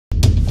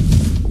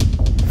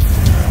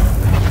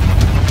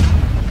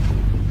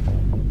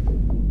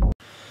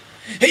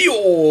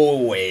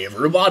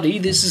everybody,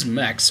 this is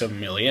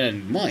Maximilian,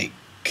 and my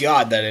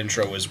god, that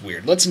intro was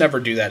weird. Let's never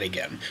do that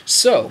again.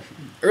 So,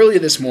 early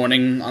this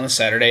morning on a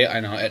Saturday, I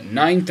know, at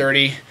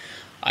 9:30,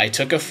 I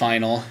took a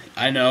final.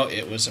 I know,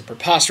 it was a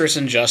preposterous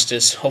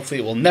injustice.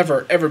 Hopefully it will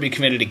never, ever be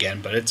committed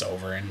again, but it's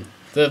over, and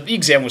the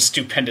exam was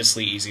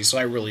stupendously easy, so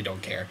I really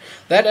don't care.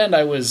 That end,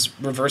 I was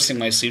reversing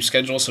my sleep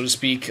schedule, so to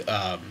speak,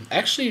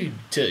 actually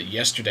to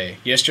yesterday.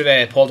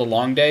 Yesterday, I pulled a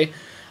long day.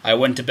 I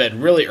went to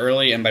bed really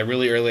early, and by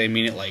really early, I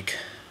mean at like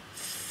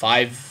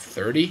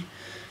 5:30,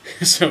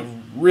 so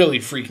really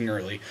freaking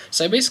early.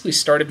 So I basically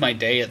started my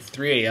day at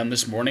 3 a.m.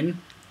 this morning,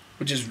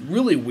 which is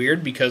really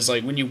weird because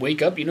like when you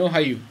wake up, you know how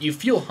you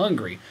feel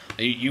hungry.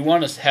 You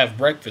want to have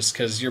breakfast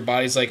because your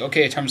body's like,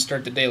 okay, time to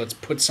start the day, let's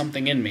put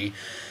something in me.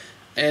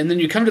 And then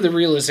you come to the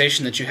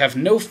realization that you have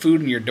no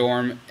food in your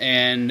dorm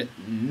and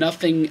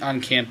nothing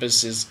on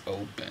campus is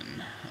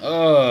open.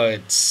 Oh,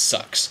 it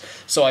sucks.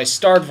 So I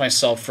starved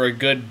myself for a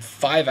good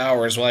 5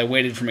 hours while I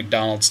waited for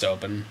McDonald's to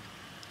open.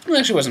 Well,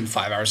 actually, it wasn't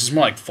 5 hours. It's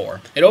more like 4.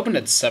 It opened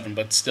at 7,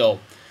 but still.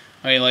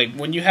 I mean, like,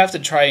 when you have to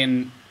try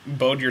and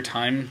bide your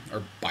time,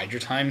 or bide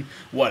your time,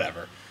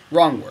 whatever.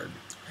 Wrong word.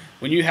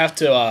 When you have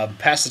to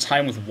pass the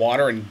time with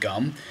water and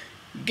gum,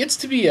 it gets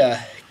to be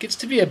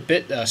a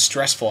bit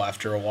stressful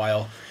after a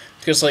while.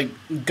 Because, like,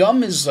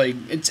 gum is, like,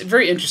 it's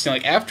very interesting.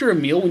 Like, after a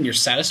meal, when you're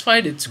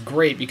satisfied, it's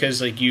great because,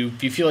 like, you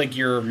feel like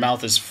your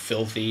mouth is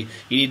filthy.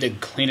 You need to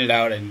clean it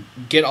out and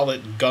get all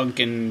that gunk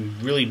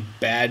and really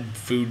bad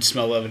food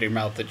smell out of your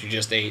mouth that you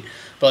just ate.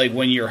 But, like,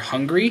 when you're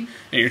hungry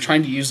and you're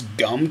trying to use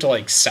gum to,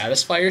 like,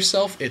 satisfy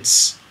yourself,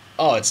 it's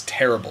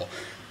terrible.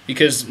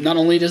 Because not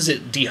only does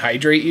it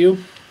dehydrate you,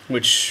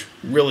 which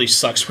really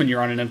sucks when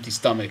you're on an empty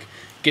stomach,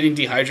 getting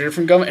dehydrated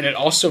from gum, and it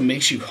also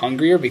makes you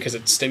hungrier because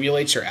it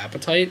stimulates your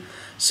appetite.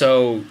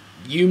 So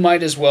you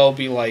might as well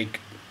be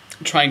like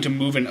trying to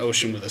move an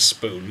ocean with a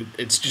spoon.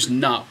 It's just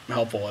not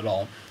helpful at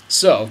all.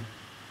 So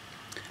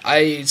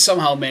I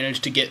somehow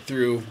managed to get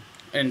through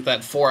in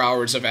that 4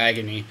 hours of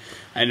agony.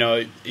 I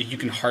know you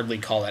can hardly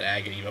call that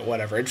agony, but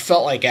whatever. It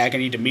felt like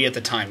agony to me at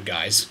the time,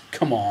 guys.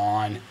 Come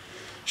on.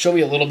 Show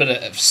me a little bit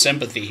of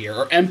sympathy here,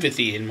 or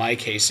empathy in my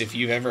case, if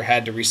you've ever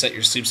had to reset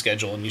your sleep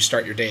schedule and you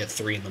start your day at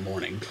 3 in the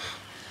morning.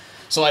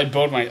 So I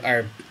bowed my...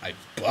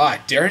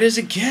 there it is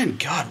again.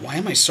 God, why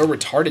am I so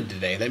retarded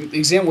today? That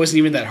exam wasn't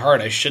even that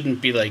hard. I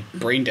shouldn't be, like,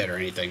 brain dead or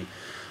anything.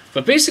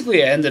 But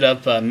basically I ended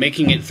up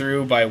making it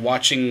through by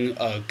watching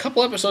a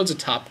couple episodes of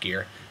Top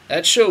Gear.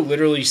 That show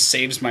literally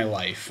saves my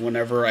life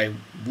whenever I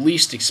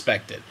least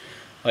expect it.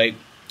 Like,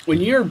 when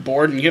you're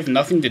bored and you have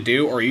nothing to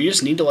do, or you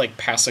just need to, like,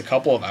 pass a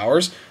couple of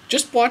hours,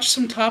 just watch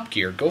some Top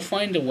Gear. Go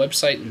find a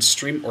website and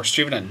stream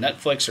it on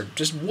Netflix or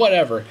just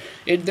whatever.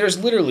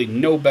 There's literally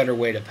no better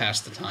way to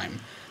pass the time.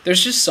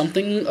 There's just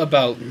something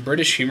about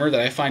British humor that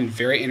I find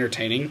very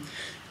entertaining.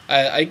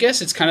 I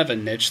guess it's kind of a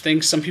niche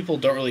thing. Some people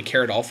don't really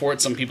care at all for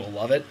it. Some people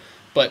love it.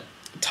 But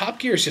Top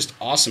Gear is just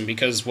awesome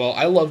because, well,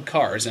 I love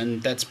cars,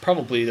 and that's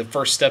probably the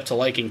first step to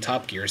liking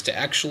Top Gear, is to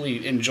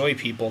actually enjoy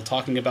people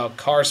talking about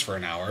cars for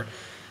an hour.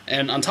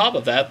 And on top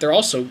of that, they're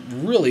also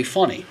really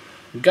funny.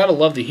 You've got to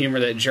love the humor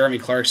that Jeremy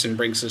Clarkson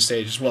brings to the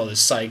stage, as well as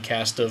side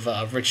cast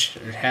of Rich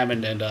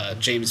Hammond and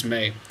James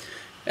May.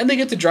 And they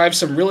get to drive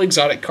some real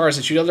exotic cars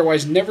that you'd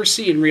otherwise never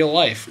see in real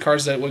life.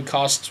 Cars that would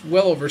cost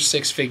well over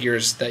 6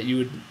 figures that you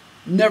would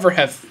never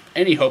have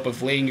any hope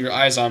of laying your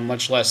eyes on,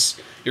 much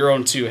less your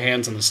own 2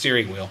 hands on the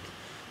steering wheel.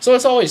 So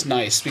it's always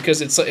nice,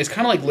 because it's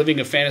kind of like living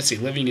a fantasy,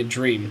 living a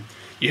dream.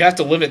 You have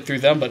to live it through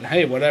them, but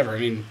hey, whatever. I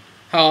mean,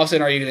 how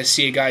often are you going to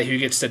see a guy who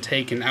gets to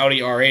take an Audi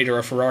R8 or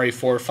a Ferrari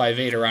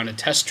 458 around a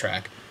test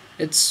track?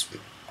 It's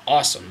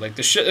awesome. Like,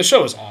 the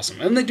show is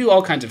awesome. And they do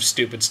all kinds of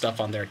stupid stuff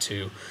on there,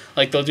 too.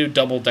 Like, they'll do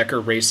double-decker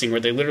racing,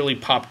 where they literally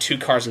pop 2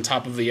 cars on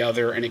top of the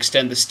other and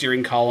extend the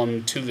steering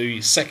column to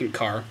the second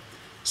car.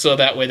 So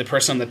that way the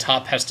person on the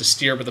top has to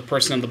steer, but the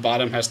person on the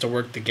bottom has to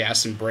work the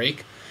gas and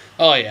brake.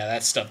 Oh, yeah,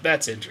 that stuff.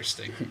 That's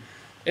interesting.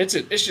 It's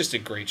just a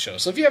great show.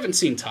 So if you haven't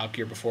seen Top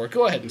Gear before,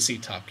 go ahead and see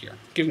Top Gear.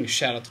 Giving a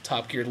shout out to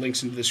Top Gear,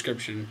 links in the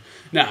description.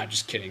 Nah,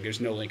 just kidding. There's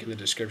no link in the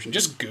description.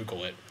 Just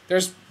Google it.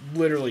 There's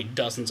literally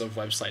dozens of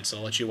websites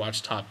that'll let you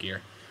watch Top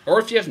Gear. Or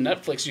if you have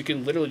Netflix, you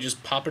can literally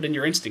just pop it in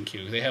your instant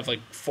queue. They have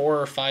like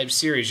 4 or 5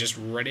 series just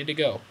ready to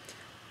go.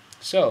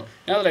 So,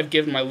 now that I've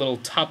given my little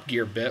Top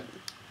Gear bit,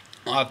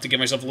 I'll have to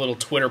give myself a little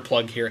Twitter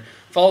plug here.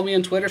 Follow me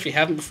on Twitter if you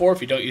haven't before.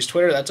 If you don't use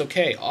Twitter, that's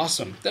okay.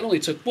 Awesome. That only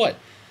took, what?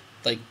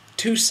 Like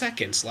 2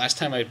 seconds. Last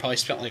time I probably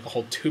spent like a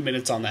whole 2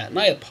 minutes on that, and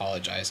I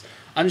apologize.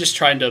 I'm just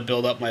trying to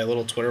build up my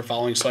little Twitter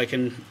following so I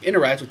can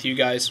interact with you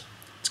guys.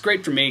 It's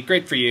great for me,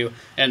 great for you,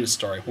 and the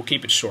story. We'll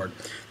keep it short.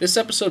 This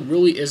episode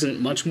really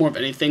isn't much more of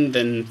anything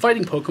than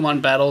fighting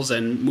Pokemon battles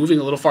and moving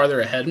a little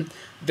farther ahead.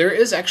 There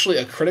is actually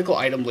a critical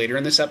item later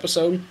in this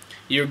episode.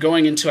 You're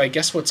going into, I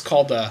guess, what's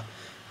called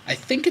I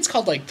think it's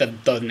called like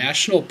the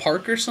National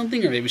Park or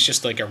something, or maybe it's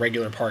just like a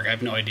regular park. I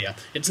have no idea.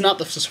 It's not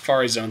the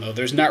Safari Zone, though.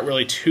 There's not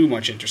really too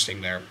much interesting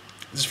there.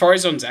 The Safari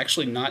Zone's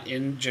actually not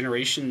in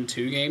Generation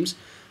 2 games.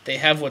 They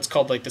have what's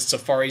called like the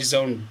Safari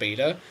Zone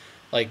Beta.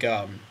 Like,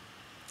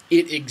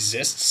 it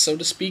exists, so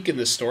to speak, in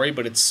the story,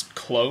 but it's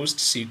closed,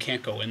 so you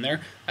can't go in there.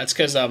 That's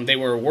because they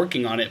were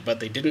working on it, but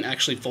they didn't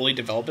actually fully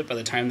develop it by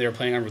the time they were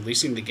planning on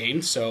releasing the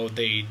game, so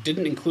they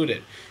didn't include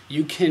it.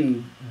 You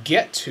can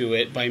get to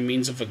it by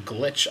means of a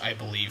glitch, I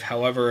believe.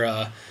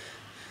 However,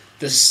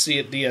 the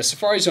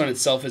Safari Zone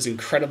itself is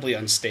incredibly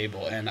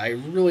unstable, and I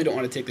really don't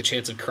want to take the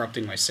chance of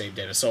corrupting my save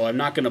data, so I'm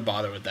not going to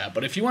bother with that.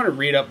 But if you want to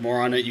read up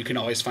more on it, you can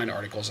always find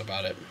articles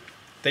about it.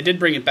 They did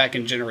bring it back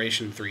in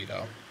Generation 3,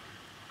 though.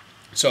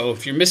 So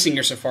if you're missing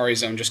your Safari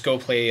Zone, just go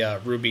play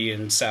Ruby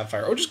and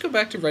Sapphire, or just go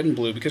back to Red and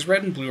Blue, because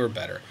Red and Blue are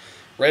better.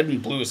 Red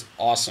and Blue is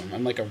awesome.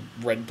 I'm like a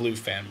Red-Blue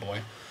fanboy.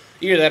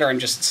 Either that or I'm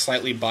just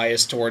slightly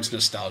biased towards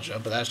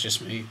nostalgia, but that's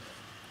just me.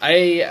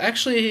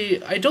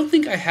 I don't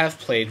think I have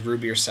played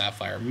Ruby or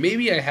Sapphire.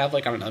 Maybe I have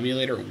like on an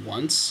emulator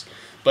once,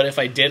 but if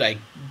I did, I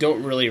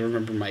don't really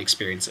remember my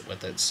experience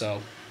with it,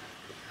 so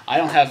I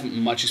don't have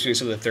much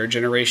experience with the 3rd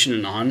generation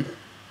and on.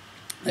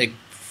 Like,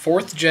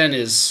 4th gen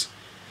is...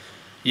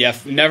 Yeah,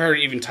 never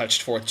even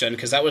touched 4th gen,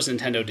 because that was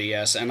Nintendo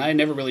DS, and I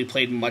never really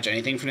played much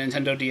anything for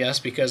Nintendo DS,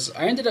 because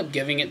I ended up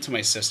giving it to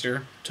my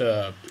sister,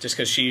 just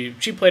because she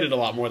played it a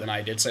lot more than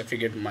I did, so I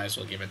figured I might as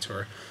well give it to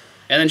her.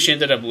 And then she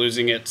ended up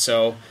losing it,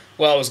 so,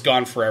 well, it was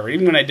gone forever.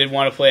 Even when I did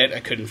want to play it, I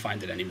couldn't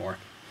find it anymore.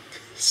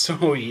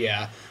 So,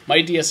 yeah,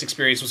 my DS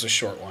experience was a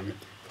short one,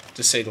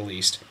 to say the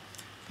least.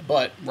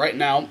 But, right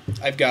now,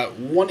 I've got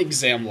one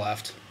exam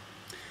left,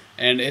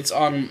 and it's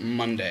on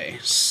Monday,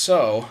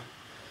 so...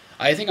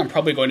 I think I'm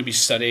probably going to be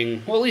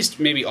studying, well, at least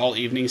maybe all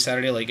evening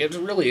Saturday. Like, it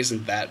really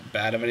isn't that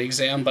bad of an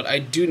exam, but I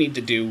do need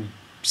to do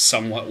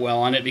somewhat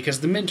well on it,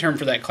 because the midterm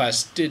for that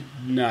class did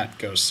not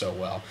go so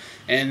well.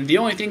 And the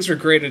only things we're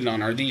graded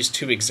on are these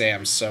 2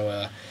 exams,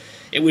 so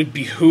it would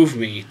behoove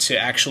me to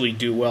actually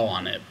do well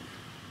on it.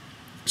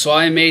 So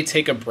I may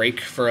take a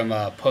break from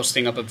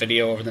posting up a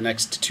video over the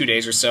next 2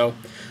 days or so.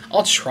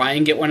 I'll try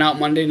and get one out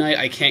Monday night.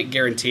 I can't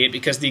guarantee it,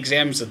 because the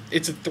exam's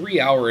it's a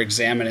 3-hour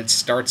exam, and it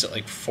starts at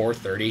like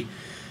 4:30.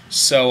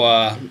 So,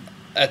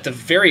 at the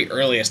very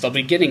earliest, I'll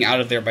be getting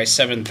out of there by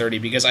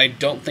 7:30, because I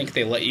don't think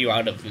they let you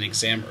out of an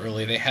exam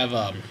early. They have,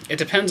 it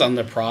depends on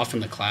the prof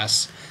and the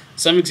class.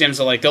 Some exams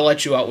are like, they'll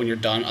let you out when you're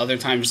done. Other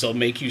times they'll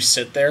make you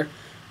sit there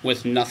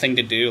with nothing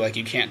to do. Like,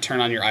 you can't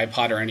turn on your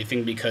iPod or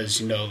anything, because,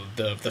 you know,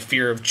 the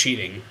fear of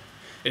cheating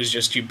is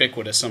just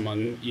ubiquitous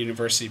among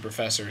university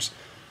professors.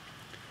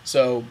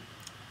 So...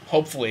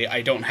 hopefully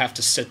I don't have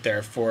to sit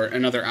there for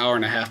another hour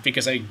and a half,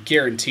 because I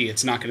guarantee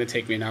it's not going to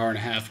take me an hour and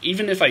a half.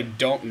 Even if I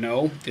don't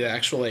know the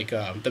actual, like,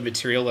 the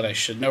material that I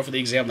should know for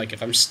the exam, like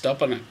if I'm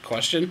stuck on a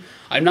question,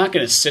 I'm not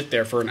going to sit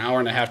there for an hour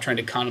and a half trying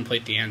to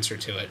contemplate the answer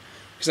to it.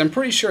 Because I'm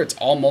pretty sure it's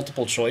all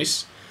multiple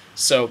choice.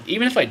 So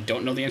even if I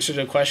don't know the answer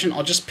to a question,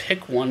 I'll just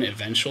pick one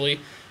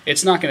eventually.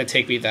 It's not going to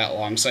take me that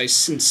long, so I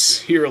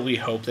sincerely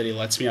hope that he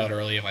lets me out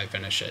early if I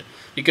finish it.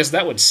 Because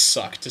that would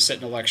suck, to sit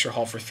in a lecture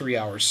hall for 3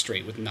 hours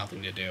straight with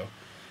nothing to do.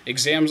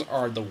 Exams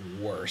are the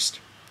worst.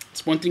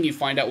 It's one thing you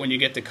find out when you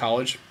get to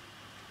college.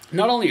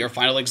 Not only are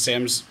final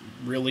exams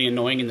really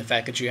annoying in the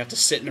fact that you have to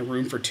sit in a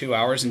room for 2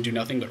 hours and do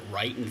nothing but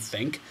write and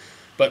think,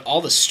 but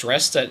all the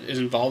stress that is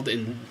involved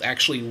in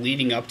actually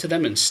leading up to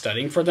them and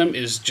studying for them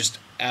is just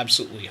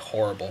absolutely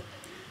horrible.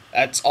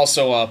 That's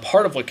also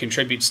part of what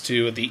contributes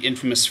to the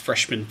infamous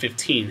Freshman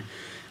 15.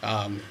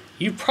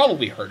 You've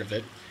probably heard of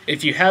it.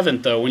 If you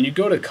haven't, though, when you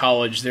go to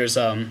college, there's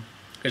a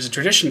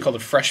tradition called the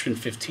Freshman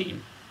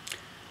 15.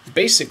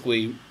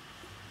 Basically,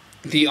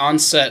 the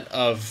onset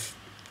of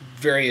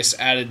various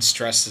added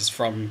stresses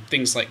from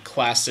things like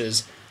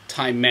classes,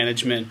 time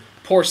management,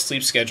 poor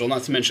sleep schedule,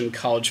 not to mention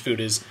college food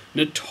is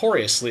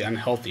notoriously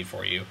unhealthy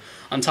for you.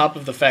 On top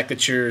of the fact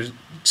that you're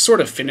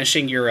sort of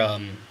finishing your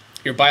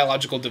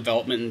biological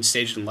development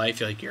stage in life,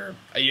 like you're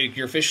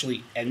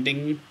officially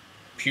ending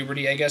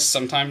puberty, I guess.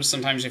 Sometimes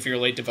if you're a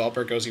late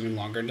developer, it goes even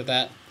longer into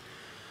that.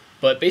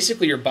 But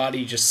basically your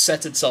body just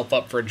sets itself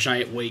up for a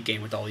giant weight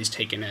gain with all these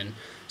taken in.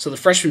 So the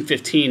Freshman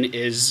 15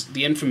 is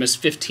the infamous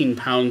 15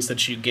 pounds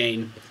that you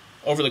gain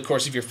over the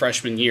course of your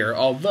freshman year,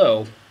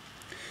 although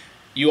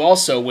you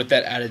also, with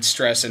that added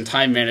stress and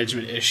time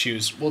management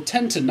issues, will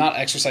tend to not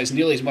exercise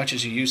nearly as much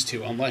as you used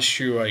to unless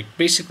you're like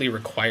basically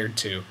required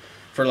to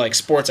for like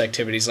sports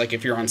activities, like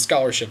if you're on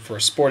scholarship for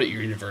a sport at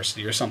your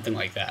university or something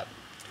like that.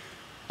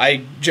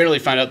 I generally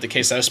found out the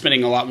case I was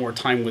spending a lot more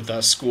time with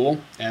school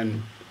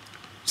and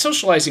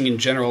socializing in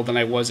general than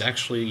I was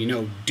actually, you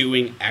know,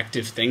 doing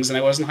active things than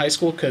I was in high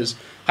school, because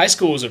high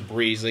school was a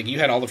breeze. Like, you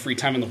had all the free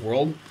time in the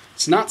world.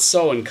 It's not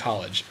so in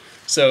college.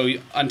 So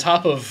on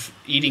top of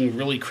eating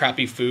really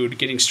crappy food,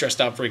 getting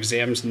stressed out for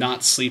exams,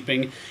 not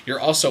sleeping, you're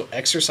also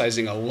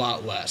exercising a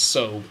lot less.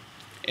 So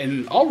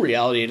in all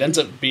reality, it ends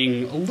up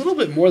being a little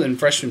bit more than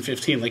Freshman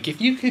 15. Like, if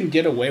you can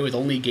get away with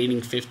only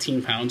gaining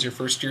 15 pounds your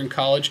first year in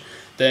college,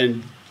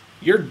 then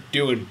you're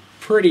doing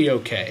pretty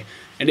okay.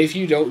 And if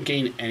you don't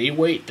gain any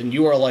weight, then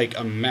you are like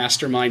a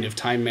mastermind of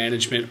time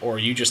management, or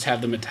you just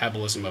have the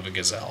metabolism of a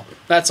gazelle.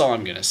 That's all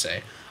I'm going to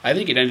say. I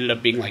think it ended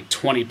up being like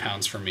 20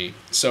 pounds for me.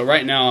 So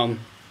right now I'm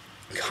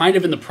kind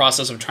of in the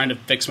process of trying to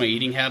fix my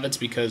eating habits,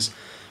 because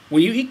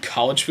when you eat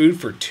college food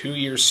for 2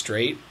 years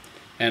straight,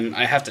 And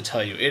I have to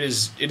tell you, it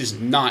is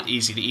not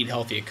easy to eat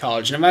healthy at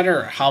college. No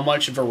matter how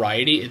much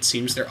variety it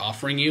seems they're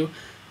offering you,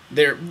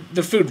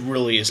 the food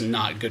really is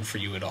not good for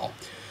you at all.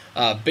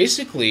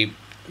 Basically,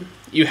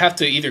 you have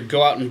to either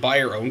go out and buy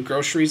your own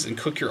groceries and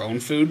cook your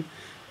own food,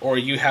 or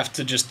you have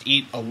to just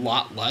eat a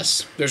lot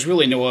less. There's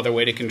really no other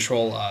way to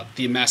control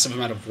the massive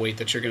amount of weight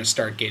that you're going to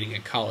start gaining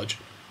at college.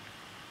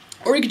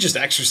 Or you could just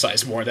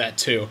exercise more of that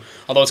too,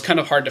 although it's kind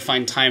of hard to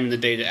find time in the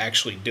day to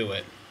actually do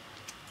it.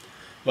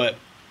 But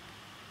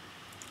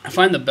I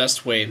find the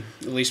best way,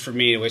 at least for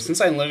me anyway, since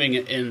I'm living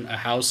in a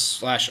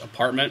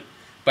house/apartment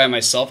by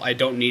myself, I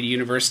don't need a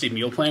university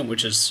meal plan,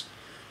 which is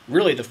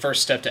really the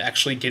first step to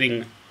actually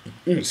getting,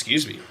 which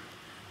is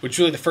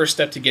really the first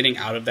step to getting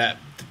out of that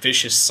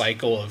vicious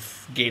cycle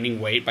of gaining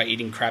weight by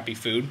eating crappy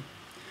food.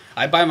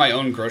 I buy my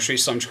own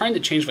groceries, so I'm trying to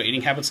change my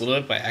eating habits a little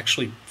bit by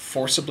actually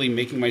forcibly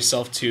making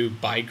myself to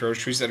buy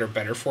groceries that are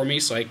better for me,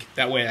 so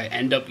that way I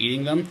end up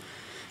eating them.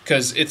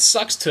 Because it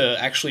sucks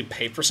to actually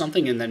pay for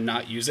something and then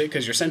not use it,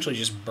 because you're essentially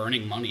just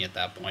burning money at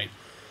that point.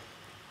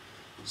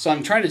 So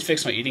I'm trying to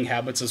fix my eating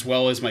habits as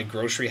well as my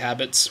grocery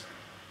habits.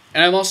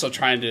 And I'm also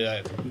trying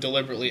to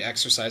deliberately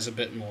exercise a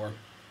bit more.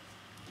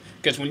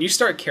 Because when you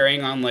start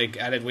carrying on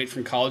added weight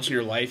from college in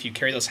your life, you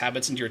carry those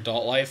habits into your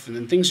adult life, and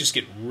then things just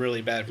get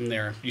really bad from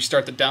there. You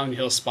start the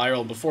downhill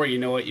spiral, and before you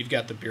know it, you've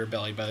got the beer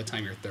belly by the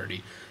time you're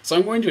 30. So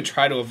I'm going to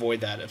try to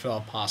avoid that if at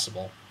all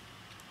possible.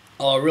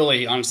 Although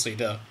really, honestly,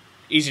 the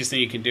easiest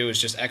thing you can do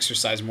is just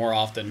exercise more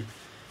often.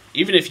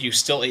 Even if you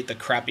still ate the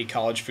crappy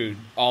college food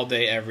all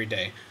day, every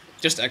day,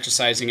 just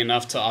exercising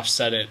enough to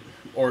offset it,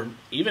 or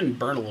even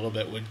burn a little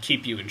bit, would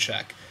keep you in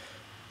check.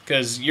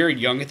 Because you're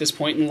young at this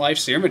point in life,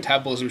 so your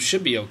metabolism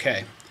should be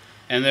okay.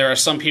 And there are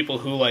some people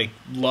who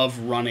love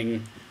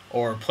running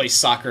or play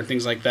soccer and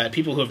things like that.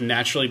 People who have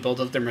naturally built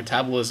up their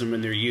metabolism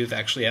in their youth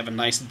actually have a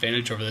nice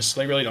advantage over this, so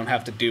they really don't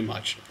have to do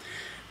much.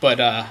 But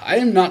I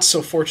am not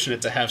so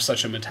fortunate to have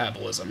such a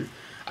metabolism.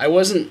 I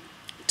wasn't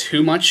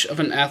too much of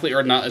an athlete,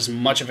 or not as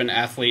much of an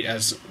athlete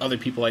as other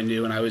people I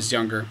knew when I was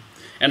younger.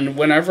 And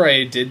whenever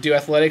I did do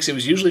athletics, it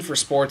was usually for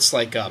sports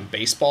like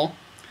baseball.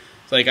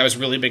 I was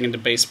really big into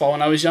baseball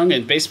when I was young,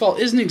 and baseball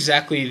isn't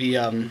exactly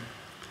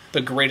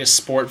the greatest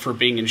sport for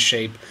being in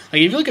shape.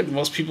 If you look at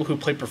most people who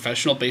play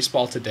professional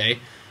baseball today,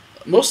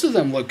 most of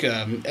them look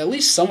at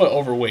least somewhat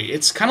overweight.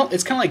 It's kind of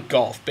like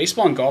golf.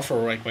 Baseball and golf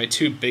are my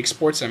two big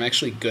sports I'm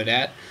actually good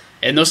at,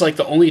 and those are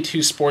the only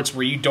two sports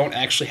where you don't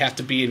actually have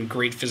to be in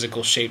great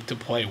physical shape to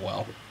play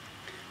well.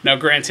 Now,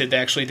 granted,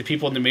 actually the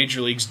people in the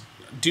major leagues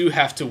do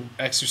have to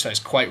exercise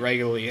quite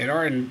regularly and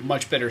are in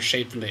much better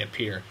shape than they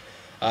appear.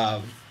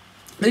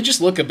 They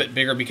just look a bit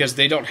bigger because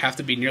they don't have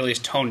to be nearly as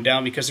toned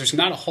down, because there's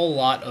not a whole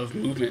lot of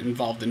movement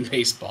involved in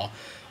baseball,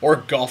 or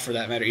golf for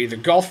that matter either.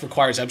 Golf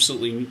requires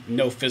absolutely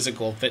no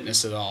physical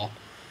fitness at all,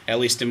 at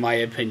least in my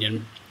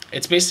opinion.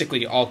 It's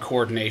basically all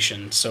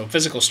coordination, so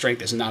physical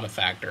strength is not a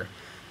factor.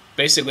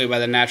 Basically, by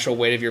the natural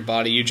weight of your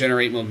body, you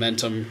generate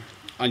momentum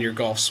on your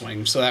golf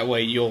swing, so that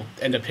way you'll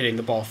end up hitting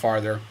the ball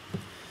farther.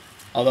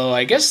 Although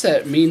I guess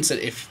that means that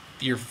if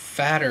you're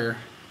fatter,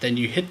 then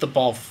you hit the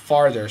ball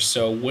farther,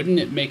 so wouldn't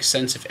it make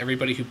sense if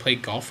everybody who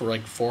played golf were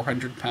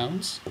 400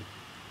 pounds?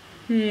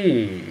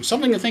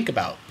 Something to think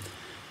about.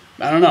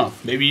 I don't know.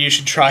 Maybe you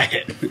should try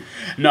it.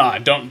 Nah,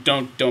 don't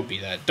be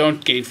that.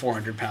 Don't gain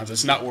 400 pounds.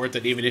 It's not worth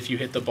it, even if you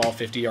hit the ball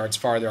 50 yards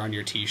farther on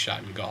your tee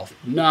shot in golf.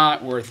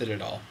 Not worth it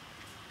at all.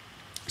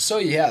 So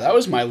yeah, that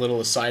was my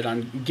little aside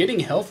on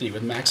getting healthy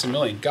with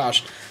Maximilian.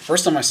 Gosh,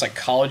 first I'm a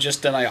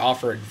psychologist, then I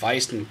offer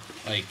advice in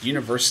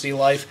university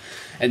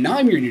life, and now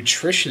I'm your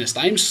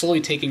nutritionist. I'm slowly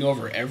taking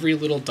over every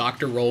little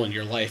doctor role in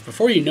your life.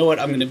 Before you know it,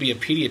 I'm going to be a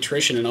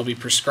pediatrician, and I'll be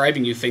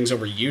prescribing you things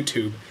over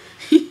YouTube.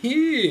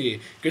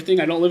 Good thing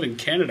I don't live in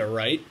Canada,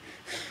 right?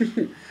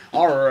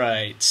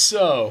 Alright,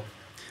 so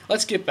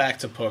let's get back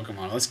to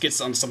Pokemon. Let's get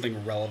on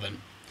something relevant.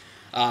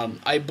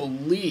 I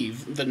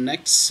believe the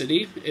next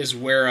city is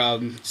where,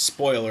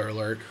 spoiler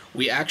alert,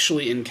 we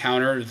actually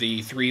encounter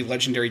the 3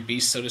 legendary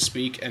beasts, so to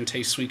speak,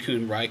 Entei, Suicune,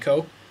 and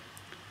Raikou.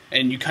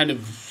 And you kind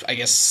of, I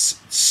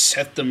guess,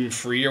 set them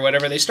free or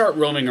whatever. They start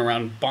roaming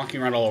around, bonking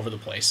around all over the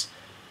place.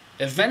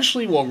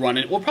 Eventually we'll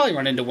probably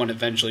run into one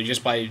eventually,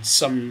 just by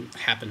some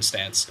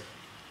happenstance.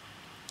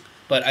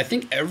 But I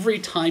think every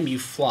time you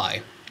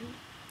fly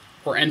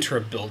or enter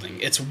a building,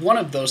 it's one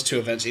of those two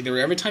events. Either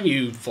every time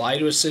you fly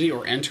to a city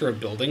or enter a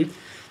building,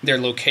 their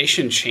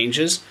location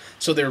changes,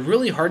 so they're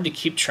really hard to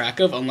keep track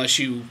of unless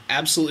you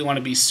absolutely want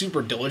to be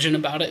super diligent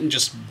about it and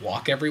just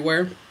walk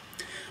everywhere,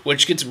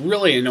 which gets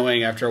really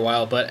annoying after a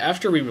while. But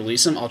after we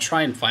release them, I'll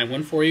try and find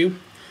one for you,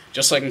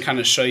 just so I can kind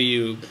of show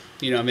you,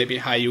 maybe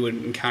how you would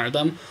encounter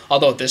them.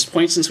 Although at this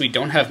point, since we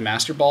don't have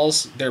Master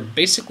Balls, they're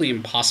basically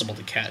impossible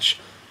to catch.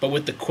 But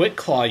with the Quick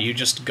Claw you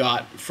just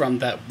got from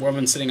that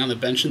woman sitting on the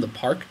bench in the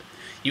park,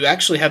 you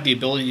actually have the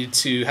ability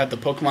to have the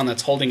Pokemon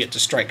that's holding it to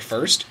strike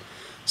first.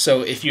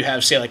 So if you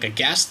have, say, a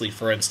Ghastly,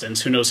 for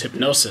instance, who knows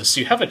Hypnosis,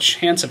 you have a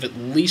chance of at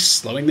least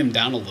slowing them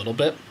down a little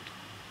bit.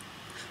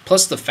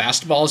 Plus, the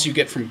fastballs you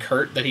get from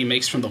Kurt that he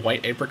makes from the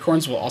white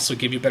apricorns will also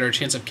give you a better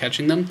chance of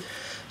catching them.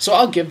 So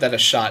I'll give that a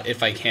shot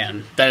if I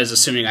can. That is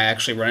assuming I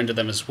actually run into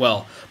them as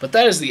well. But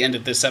that is the end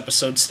of this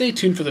episode. Stay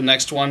tuned for the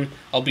next one.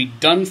 I'll be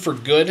done for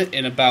good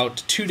in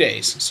about 2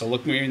 days, so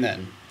look me in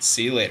then.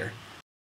 See you later.